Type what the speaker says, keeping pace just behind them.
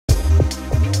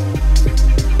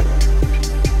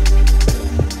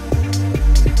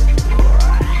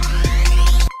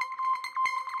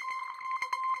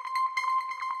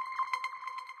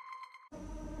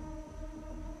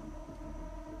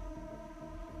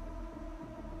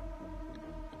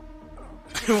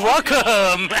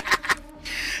Welcome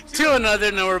to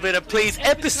another No Better Plays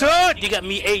episode. You got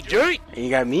me, A-Dirt. And you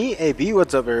got me, AB.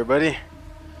 What's up, everybody?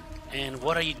 And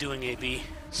what are you doing, AB?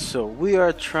 So we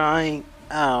are trying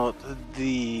out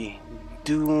the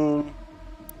Doom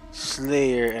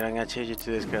Slayer, and I'm gonna change it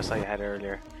to this because I had it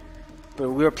earlier. But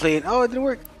we were playing. Oh, it didn't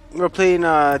work. We were playing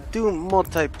Doom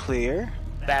multiplayer.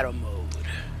 Battle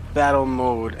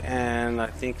mode. And I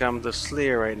think I'm the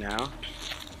Slayer right now.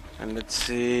 And let's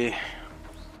see.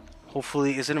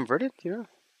 Hopefully, is it inverted? Yeah.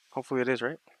 Hopefully it is,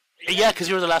 right? Yeah, because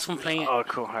you were the last one playing it. Oh,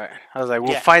 cool. All right. I was like,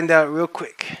 we'll find out real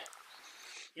quick.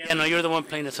 Yeah, no, you're the one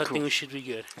playing it, so I think we should be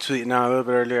good. Sweet. Now, a little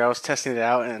bit earlier, I was testing it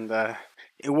out, and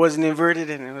it wasn't inverted,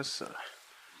 and it was...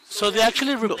 So they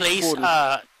actually replaced,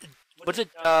 what's it,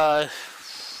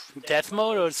 death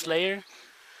mode or Slayer?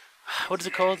 What is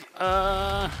it called?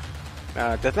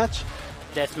 Deathmatch?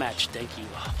 Deathmatch, thank you.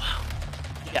 Oh, wow.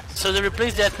 Yeah, so they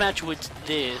replaced Deathmatch with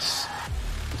this.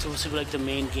 It's supposed to be like the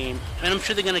main game. And I'm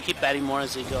sure they're gonna keep adding more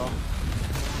as they go.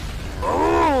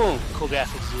 Oh! Cool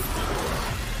graphics, dude.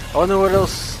 I wonder what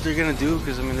else they're gonna do,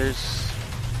 because I mean, there's...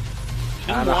 Doom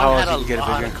I don't know how else you can get it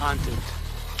bigger. Of content.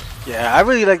 Yeah, I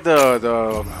really like the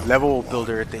level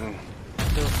builder thing.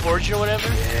 The Forge or whatever?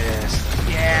 Yes.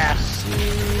 Yes.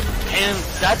 And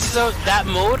that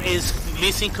mode is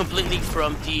missing completely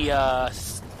from the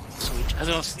Switch. I don't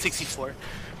know, 64.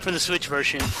 From the Switch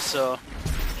version, so...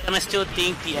 And I still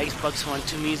think the Xbox One,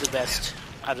 to me, is the best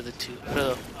out of the two.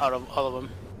 Out of all of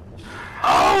them.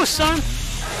 Oh, son!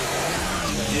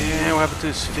 Yeah, what happened to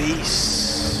his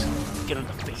face? Get on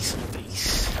the face,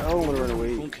 Oh, I'm gonna run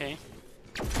away. Okay.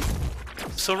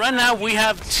 So right now we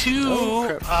have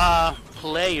two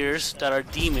players that are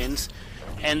demons,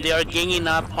 and they are ganging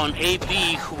up on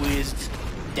AB, who is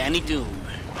Danny Doom.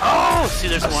 Oh, see,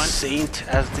 there's one. Saint,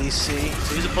 as they say.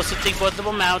 So he's supposed to take both of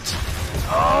them out.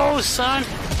 Oh, son.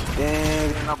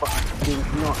 Damn,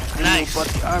 Nice. But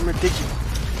the armor, did you?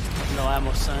 No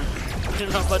ammo, son. You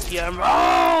didn't know about the armor.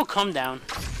 Oh, calm down.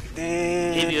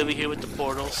 Damn. Maybe over here with the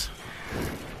portals.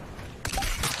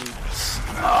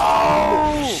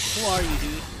 Oh, who are you,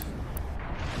 dude?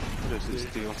 What is this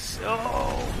deal?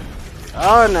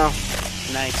 Oh no.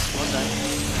 Nice, well done.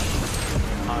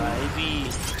 Alright, AB.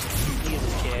 He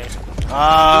doesn't care.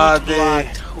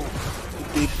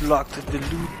 They blocked the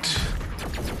loot.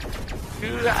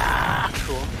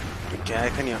 Cool. Okay, I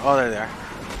can hear. Oh, there they are.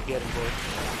 Get him, boy.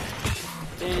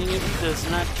 Dang it, he does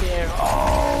not care.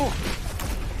 Oh!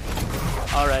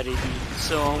 Alright, AB.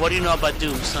 So, what do you know about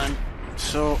Doom, son?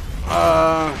 So,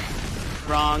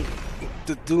 Wrong.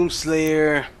 the Doom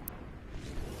Slayer.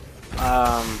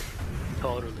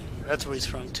 Totally. That's where he's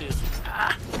from, too.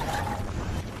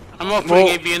 I'm all putting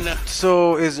AB in there.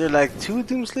 So, is there like two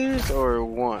Doom Slayers or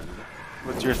one?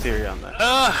 What's your theory on that?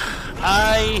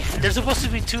 There's supposed to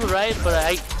be two, right? But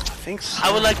I think so.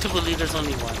 I would like to believe there's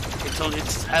only one.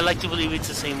 I like to believe it's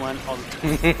the same one all the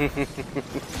time.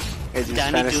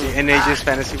 AJ's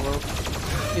fantasy world.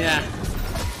 Yeah.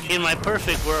 In my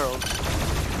perfect world,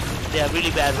 they have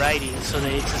really bad writing, so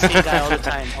it's the same guy all the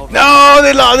time. No,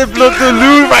 they blew the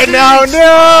loot right now.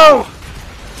 No.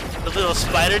 The little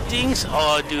spider things.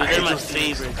 Oh, dude, they're my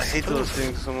favorites. I hate those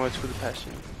things so much with a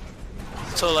passion.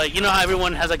 So, like, you know how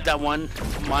everyone has like that one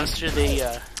monster they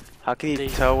how can you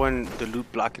tell when the loot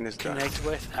blocking is done? Connect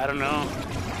with? I don't know.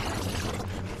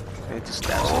 It just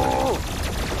stabs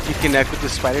you connect with the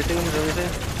spider thing and everything?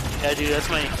 Yeah, dude, that's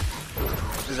my...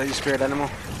 Is that your spirit animal?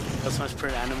 That's my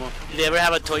spirit animal. If they ever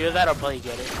have a toy of that, I'll probably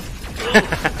get it.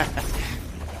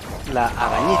 La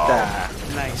arañita.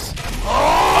 Nice.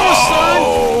 Oh, son!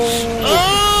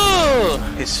 Oh!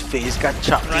 His face got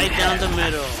chopped right down the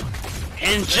middle.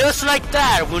 And just like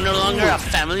that, we're no longer a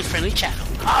family-friendly channel.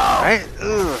 Right?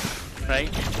 Ugh.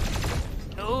 Right?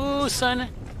 Oh, son. No,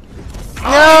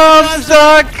 I'm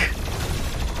stuck!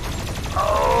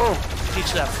 Oh!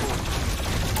 Teach that fool.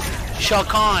 Shao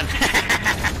Kahn.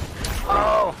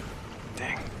 Oh!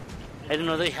 Dang. I didn't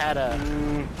know they had a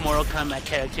Mortal Kombat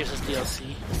characters as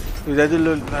DLC. Dude, that dude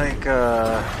look like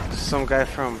some guy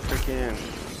from freaking...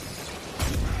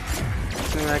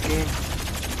 What's the name of that game?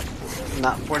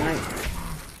 Not Fortnite.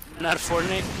 Not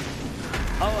Fortnite?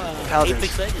 Oh, Paladins.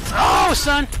 Apex Legends. Oh,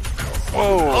 son!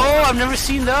 Whoa! Oh, I've never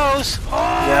seen those!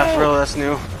 Oh! Yeah, for real, that's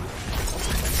new.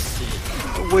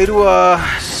 Way to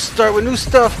start with new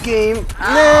stuff, game.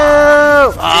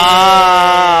 No!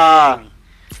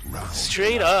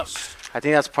 Straight up. I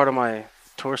think that's part of my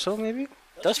torso, maybe?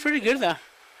 That's pretty good, though.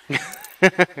 That's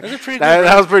a pretty good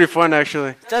that was pretty fun,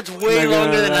 actually. That's way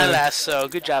longer than I last, so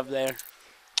good job there.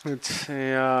 Let's see,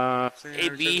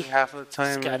 AB, half of the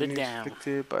time got it down.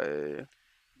 By...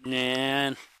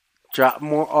 Man. Drop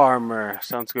more armor.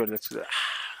 Sounds good, let's do that.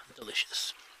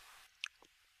 Delicious.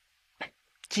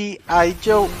 G.I.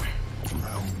 Joe.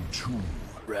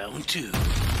 Round 2.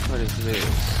 What is this?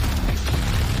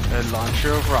 A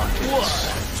launcher of rockets. What?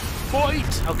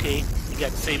 Fight! Okay, you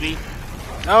got Sabi.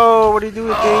 Oh, what do you do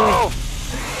with Oh!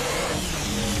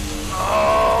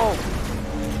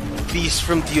 Oh! Beast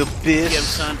from the Abyss? Get him,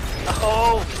 son.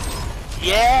 Oh!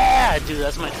 Yeah! Dude,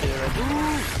 that's my favorite.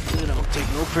 Ooh! Dude, I'm Take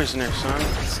no prisoners, son.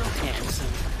 so handsome.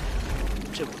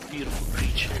 Such a beautiful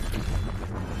creature.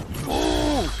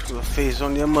 Ooh! A face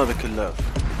only a mother could love.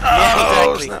 Yeah,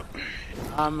 Oh, exactly. snap.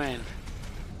 Amen.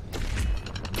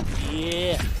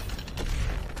 Yeah.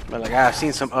 But like, I've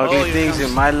seen some ugly Oh, here things comes-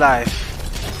 in my life.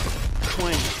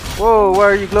 Twin. Whoa, why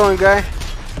are you glowing, guy?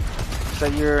 Is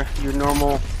that your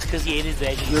normal It's because he ate his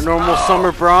veggies.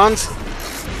 summer bronze?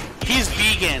 He's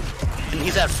vegan. And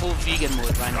he's at full vegan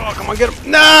mode right now. Oh, come on, get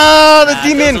him! No, the Nah,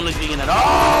 demon! doesn't look vegan at all.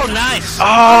 Oh, nice!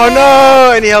 Oh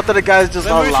no! Any health of the guys just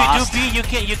all Remember, lost. if you do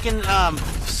B, you can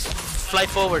fly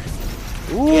forward.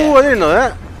 Ooh, Yeah. I didn't know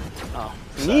that. Oh,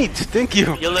 Neat, thank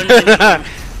you. You'll learn it.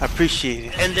 I appreciate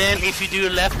it. And then if you do your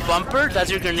left bumper, that's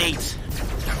your grenades.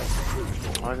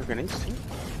 Oh, the grenades too?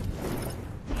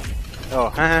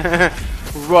 Oh,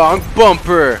 wrong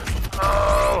bumper.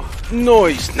 Oh,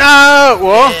 Noise. No!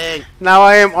 Well, dang. now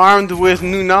I am armed with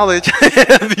new knowledge.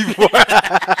 Before,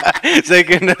 so I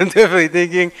can, I'm definitely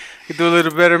thinking could do a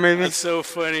little better, maybe. That's so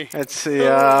funny. Let's see.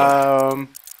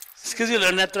 It's because you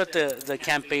learned that throughout the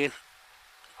campaign.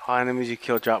 How enemies you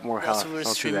kill drop more health. That's what we're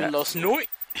Don't do streaming that. Lost Noise.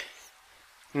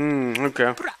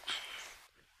 Okay.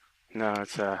 No,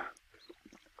 it's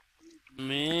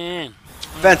Man.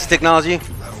 fancy technology.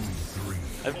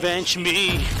 Avenge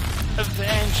me.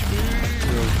 Avenge me.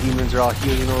 Those demons are all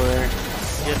healing over there.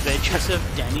 The Adventures of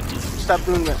Danny Doom. Stop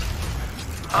doing that.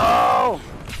 Oh!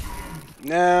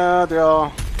 No, they're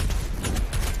all.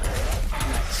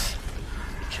 Nice.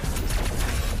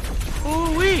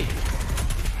 Ooh wee!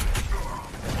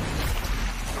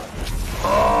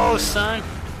 Oh, son.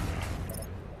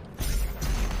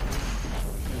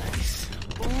 Nice.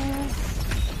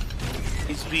 Ooh.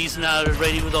 These bees now are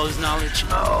ready with all his knowledge.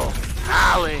 Oh,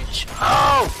 knowledge.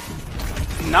 Oh!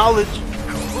 Knowledge.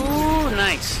 Ooh,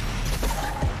 nice.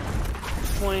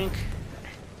 Twink.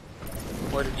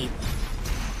 What did he?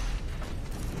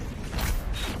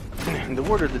 And the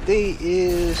word of the day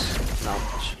is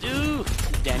knowledge. Do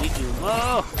Danny Doom.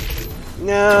 Oh,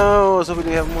 No, so we do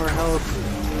have more health.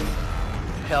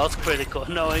 health critical.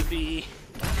 No, AB.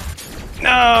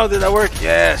 No, did that work?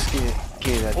 Yes.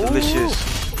 Give me that Ooh.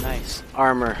 delicious Nice.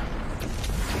 armor.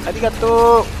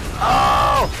 Arigato.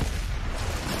 Oh!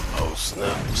 Oh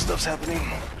snap! Stuff's happening,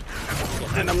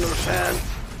 and I'm not a fan.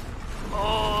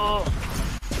 Oh!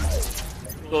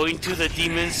 Going to the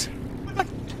demons.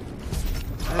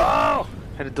 Oh!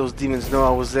 How did those demons know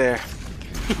I was there?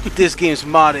 This game's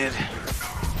modded.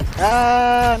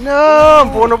 Ah, no,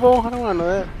 I'm vulnerable. I don't want to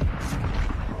know that.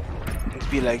 Let's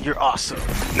be like, you're awesome.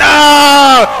 No!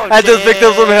 I just picked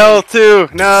up some health too.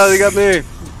 No, they got me.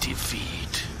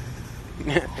 Defeat.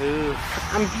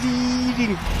 I'm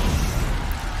bleeding.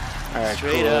 Alright,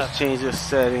 Straight cool. up. Let's change the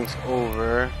settings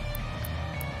over.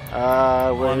 Where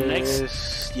On it next?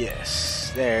 is?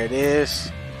 Yes, there it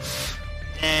is.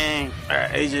 Dang.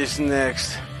 Alright, AJ's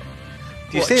next.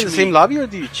 Do you Watch stay in the me. same lobby or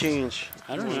do you change?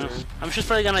 I don't know. I'm just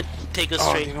probably gonna take us Oh,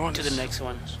 straight you know what? to the next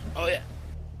one. Oh yeah.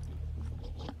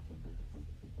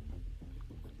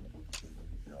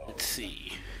 Let's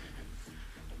see.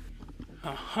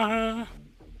 Uh-huh.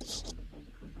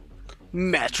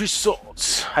 Match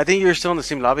results. I think you're still in the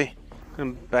same lobby.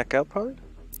 Gonna back out probably?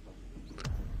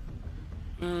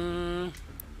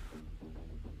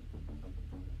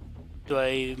 Do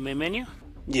I main menu?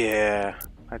 Yeah,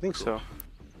 I think so.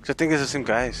 Cause I think it's the same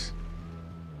guys.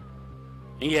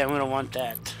 Yeah, I'm gonna want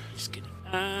that. Just kidding.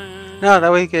 No,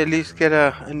 that way you can at least get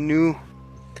a new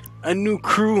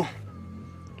crew.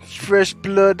 Fresh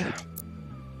blood.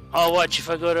 I'll watch if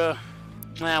I go to.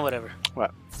 Nah, whatever.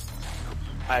 What?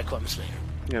 Alright, cool, I'm Slayer.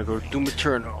 You gotta go to Doom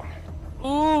Eternal.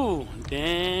 Ooh,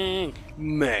 dang.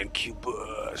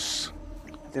 Mancubus.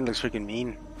 That thing looks freaking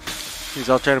mean. He's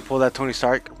all trying to pull that Tony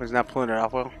Stark, but he's not pulling it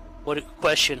off well.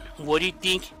 Question. What do you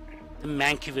think the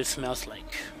Mancubus smells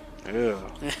like? Ew.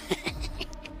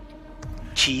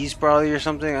 Cheese probably or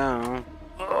something, I don't know.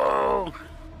 Oh!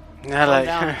 Not Calm like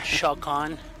down, Shao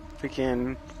Kahn.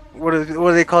 freaking what do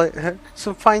they call it?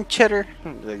 Some fine cheddar.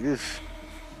 Like this.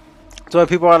 So when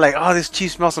people are like, "Oh, this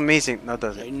cheese smells amazing." No, it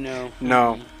doesn't. No.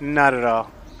 No, not at all.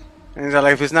 And they're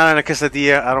like, if it's not in a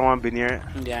quesadilla, I don't want to be near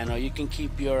it. Yeah, no, you can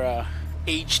keep your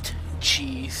aged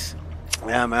cheese.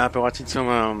 Yeah, man, I've been watching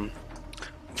some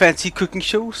fancy cooking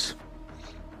shows.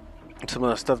 some of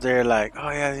the stuff there, like, oh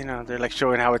yeah, you know, they're like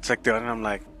showing how it's like done. And I'm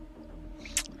like,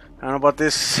 I don't know about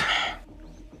this.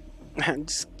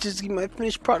 just give me my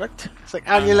finished product. It's like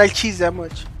I don't even like cheese that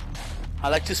much. I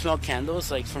like to smell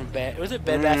candles, like from was it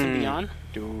Bed Bath and Beyond?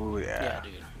 Dude, yeah. Yeah,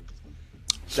 dude.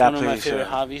 It's That one of my place, favorite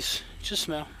hobbies. Just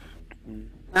smell.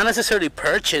 Not necessarily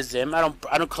purchase them. I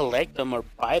don't collect them or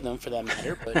buy them for that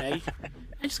matter. But I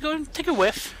just go and take a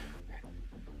whiff.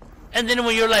 And then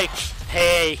when you're like,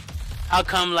 hey, how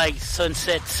come like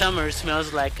Sunset Summer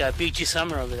smells like Beachy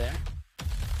Summer over there?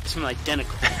 It smells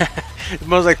identical. It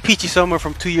smells like Peachy Summer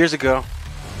from 2 years ago.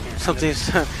 Yeah,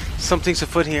 something's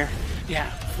afoot here.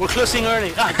 Yeah, we're closing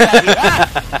early. Ah,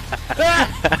 ah!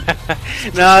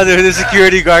 No, dude, the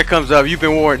security guard comes up. You've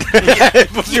been warned.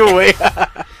 Push you away.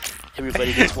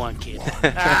 Everybody gets one, kid.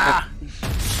 Ah!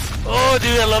 Oh,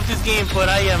 dude, I love this game, but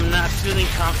I am not feeling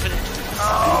confident.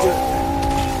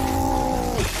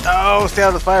 Oh, stay out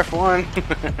of the fire for one.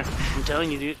 I'm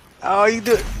telling you, dude. Oh, you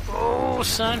do it. Oh,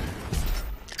 son.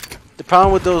 The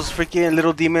problem with those freaking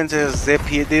little demons is they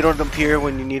don't appear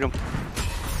when you need them.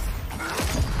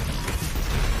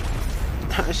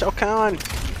 Shao Kahn.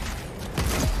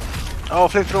 Oh,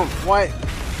 flip through him. What?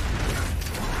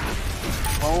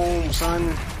 Boom,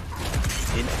 son.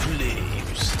 In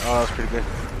flames. Oh, that's pretty good.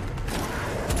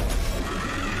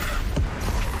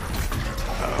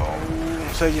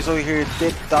 Oh, so he's over here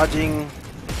dip, dodging,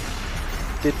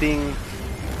 dipping.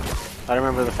 I don't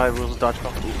remember the 5 rules of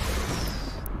dodgeball.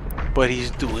 But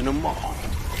he's doing them all.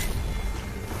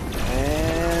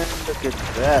 And look at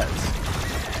that.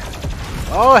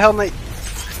 Oh, Hell Knight.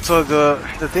 So the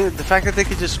fact that they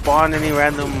could just spawn any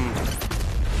random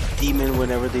demon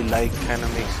whenever they like kind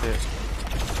of makes it.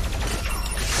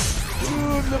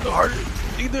 Ooh, a little harder.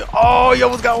 Oh, you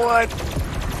almost got one.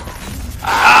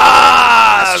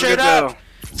 Ah, straight up.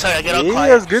 Sorry, I got all quiet. Yeah,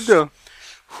 that's good though.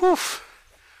 Whew.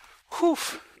 Whew.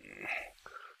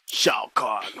 Shao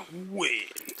Kahn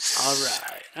wins.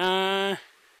 Alright.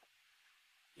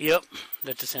 Yep.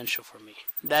 That's essential for me.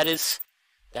 That is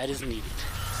needed.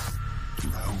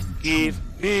 Give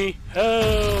me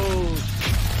help.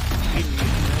 Give me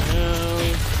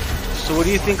help. So what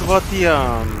do you think about the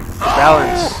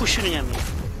balance? Oh, who's shooting at me?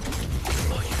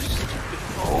 Oh, you stupid.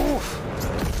 Oh.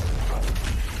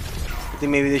 I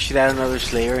think maybe they should add another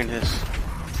Slayer in his.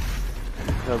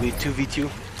 That'll be 2v2.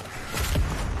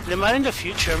 They might in the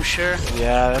future, I'm sure.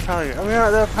 Yeah, they'll probably. I mean,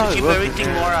 they'll probably keep everything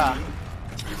more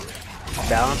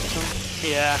balanced. Or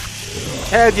something. Yeah.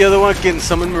 Yeah, the other one can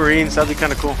summon Marines. That'd be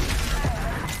kind of cool.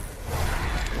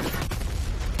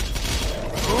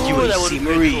 Ooh, that would be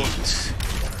Marines.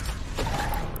 Cool.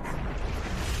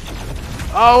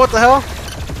 Oh, what the hell?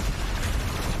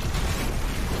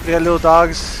 They got little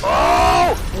dogs.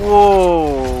 Oh!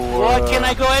 Whoa! Why can't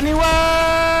I go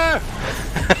anywhere?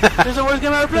 There's a worst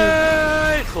game I ever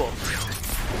played. Cool.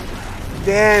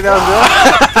 Dang, that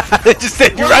was they just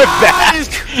sent you right back.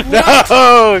 What?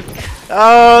 No!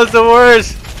 Oh, it's the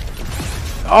worst.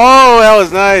 Oh, that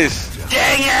was nice.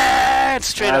 Dang it!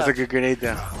 Straight up. That was a good grenade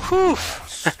though. Whew.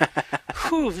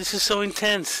 Whew, this is so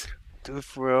intense. Dude,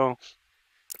 for real.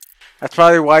 That's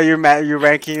probably why you're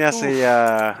ranking as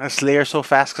a Slayer so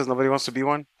fast, because nobody wants to be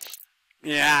one.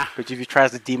 Yeah. But if you try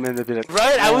as a demon, they'd be like,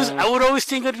 right. I would always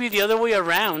think it'd be the other way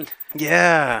around.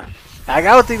 Yeah.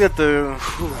 I would think that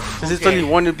since it's only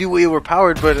one, it'd be way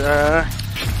overpowered, but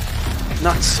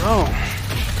not so.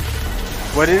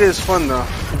 But it is fun though,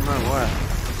 no matter what.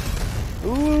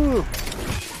 Ooh.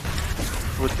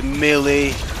 With the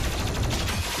melee.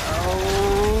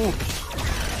 Oh.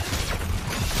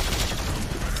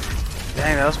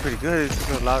 Dang, that was pretty good. It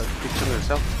took a lot of big chunk of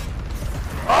itself.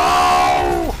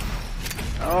 Oh!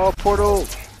 Oh, portal.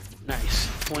 Nice.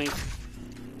 Point.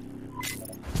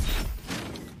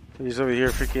 He's over here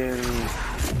freaking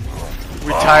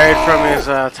retired from his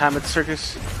time at the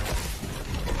circus.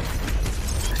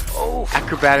 Oh!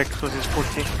 Acrobatics was his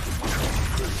forte.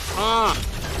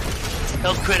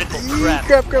 Health critical.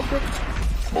 Crap. Crap.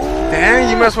 Dang,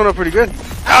 you messed one up pretty good.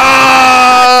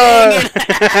 Ah!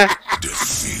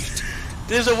 Defeat.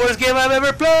 This is the worst game I've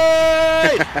ever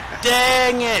played.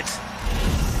 Dang it.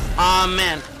 Oh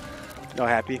man. No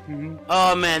happy.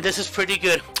 Oh man, this is pretty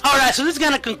good. Alright, so this is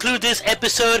gonna conclude this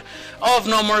episode of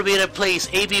No More Beta Plays.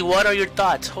 AB, what are your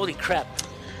thoughts? Holy crap.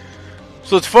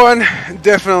 So it's fun,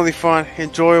 definitely fun,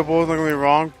 enjoyable, don't get me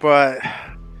wrong, but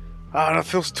I don't know, it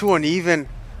feels too uneven.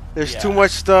 There's too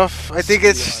much stuff. I think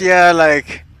it's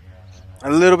like a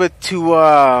little bit too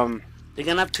they're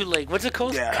gonna have to like what's it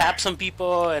called? Cap some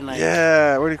people and like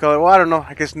what do you call it? Well, I don't know.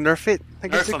 I guess nerf it. I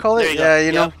guess they call it. Yeah,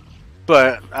 you know.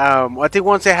 But I think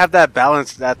once they have that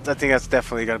balance, I think that's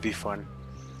definitely gonna be fun.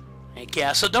 Heck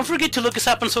yeah. So don't forget to look us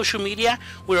up on social media.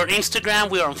 We're on Instagram,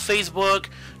 we are on Facebook,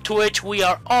 Twitch, we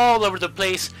are all over the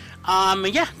place. And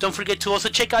yeah, don't forget to also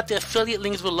check out the affiliate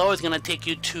links below. It's going to take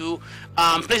you to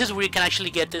places where you can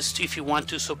actually get this if you want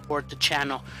to support the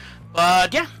channel.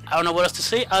 But yeah, I don't know what else to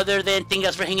say other than thank you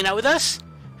guys for hanging out with us.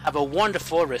 Have a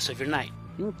wonderful rest of your night.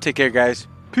 Take care, guys.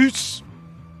 Peace.